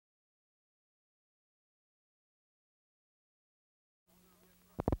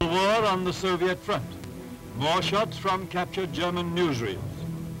on the Soviet front. More shots from captured German newsreels.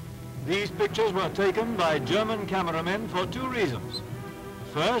 These pictures were taken by German cameramen for two reasons.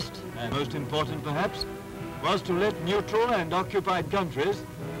 First, and most important perhaps, was to let neutral and occupied countries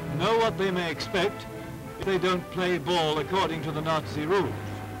know what they may expect if they don't play ball according to the Nazi rules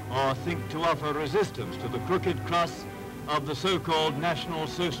or think to offer resistance to the crooked cross of the so-called National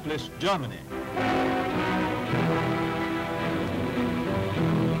Socialist Germany.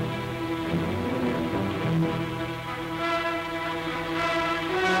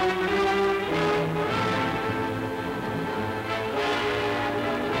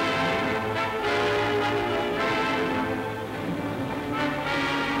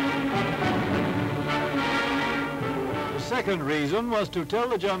 The second reason was to tell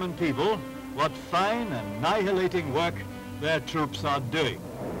the German people what fine and annihilating work their troops are doing.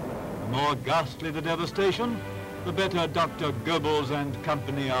 The more ghastly the devastation, the better Dr. Goebbels and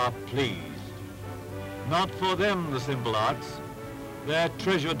company are pleased. Not for them the simple arts. Their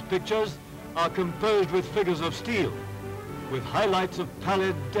treasured pictures are composed with figures of steel, with highlights of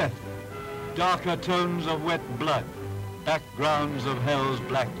pallid death, darker tones of wet blood, backgrounds of hell's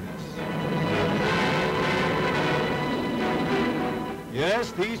blackness.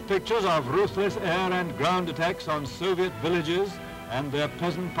 Yes, these pictures of ruthless air and ground attacks on Soviet villages and their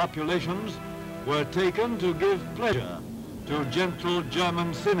peasant populations were taken to give pleasure to gentle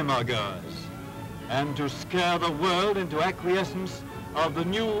German cinema goers and to scare the world into acquiescence of the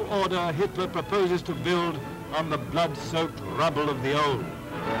new order Hitler proposes to build on the blood-soaked rubble of the old.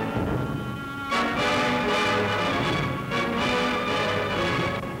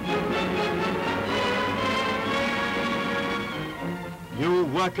 You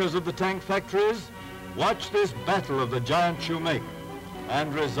workers of the tank factories, watch this battle of the giant you make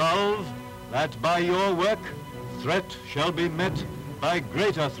and resolve that by your work, threat shall be met by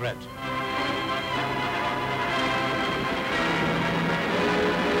greater threat.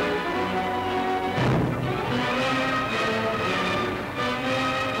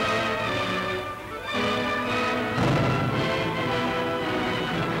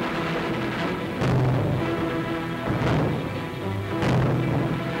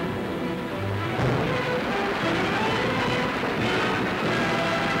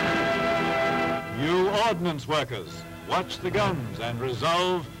 Ordnance workers, watch the guns and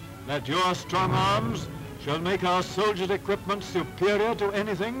resolve that your strong arms shall make our soldiers' equipment superior to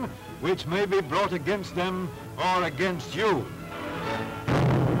anything which may be brought against them or against you.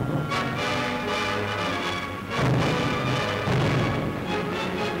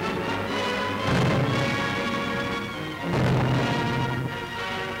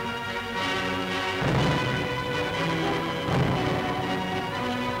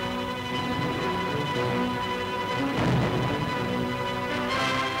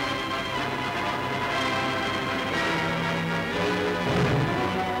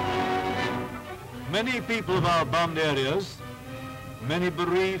 Many people of our bombed areas, many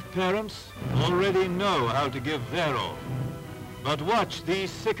bereaved parents already know how to give their all. But watch these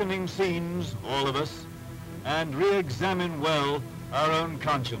sickening scenes, all of us, and re-examine well our own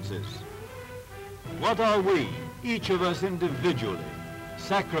consciences. What are we, each of us individually,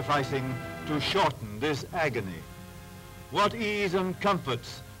 sacrificing to shorten this agony? What ease and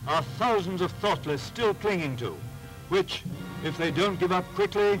comforts are thousands of thoughtless still clinging to, which, if they don't give up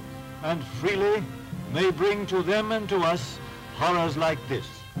quickly and freely, may bring to them and to us horrors like this.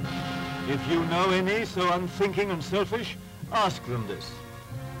 If you know any so unthinking and selfish, ask them this.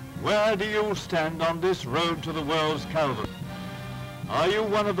 Where do you stand on this road to the world's Calvary? Are you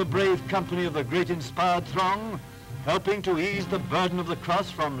one of the brave company of the great inspired throng, helping to ease the burden of the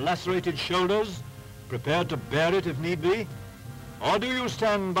cross from lacerated shoulders, prepared to bear it if need be? Or do you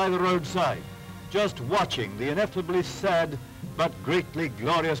stand by the roadside, just watching the ineffably sad but greatly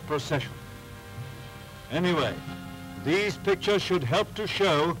glorious procession? Anyway, these pictures should help to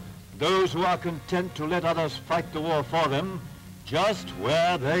show those who are content to let others fight the war for them just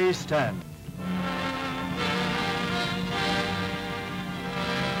where they stand.